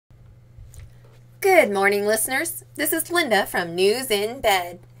Good morning, listeners. This is Linda from News in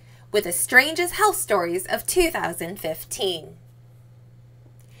Bed with the strangest health stories of 2015.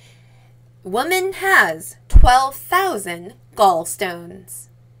 Woman has 12,000 gallstones.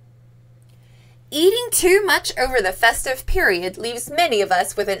 Eating too much over the festive period leaves many of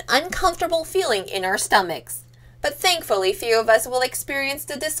us with an uncomfortable feeling in our stomachs. But thankfully, few of us will experience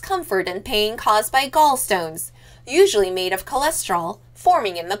the discomfort and pain caused by gallstones, usually made of cholesterol,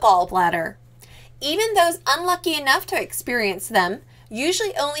 forming in the gallbladder. Even those unlucky enough to experience them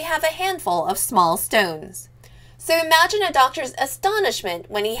usually only have a handful of small stones. So imagine a doctor's astonishment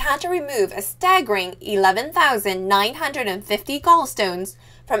when he had to remove a staggering 11,950 gallstones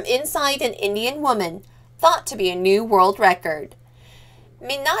from inside an Indian woman, thought to be a new world record.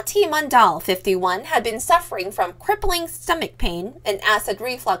 Minati Mondal, 51, had been suffering from crippling stomach pain and acid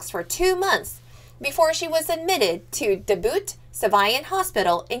reflux for 2 months before she was admitted to Debdoot Sevayan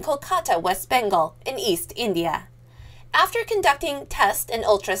Hospital in Kolkata, West Bengal, in East India. After conducting tests and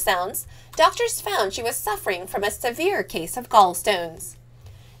ultrasounds, doctors found she was suffering from a severe case of gallstones.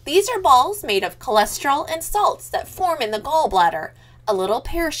 These are balls made of cholesterol and salts that form in the gallbladder, a little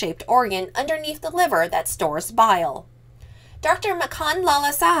pear-shaped organ underneath the liver that stores bile. Dr. Makan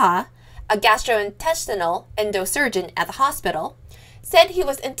Lala Saha, a gastrointestinal endosurgeon at the hospital, said he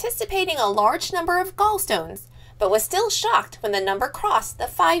was anticipating a large number of gallstones, but was still shocked when the number crossed the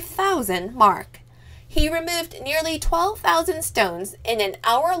 5,000 mark. He removed nearly 12,000 stones in an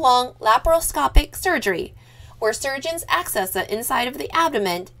hour-long laparoscopic surgery, where surgeons access the inside of the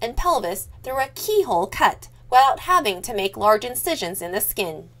abdomen and pelvis through a keyhole cut without having to make large incisions in the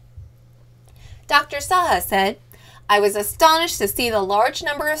skin. Dr. Saha said, "I was astonished to see the large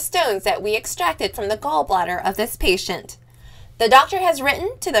number of stones that we extracted from the gallbladder of this patient. The doctor has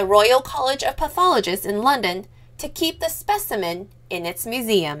written to the Royal College of Pathologists in London to keep the specimen in its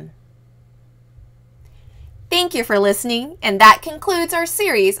museum." Thank you for listening, and that concludes our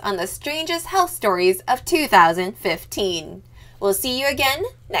series on the strangest health stories of 2015. We'll see you again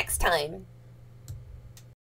next time.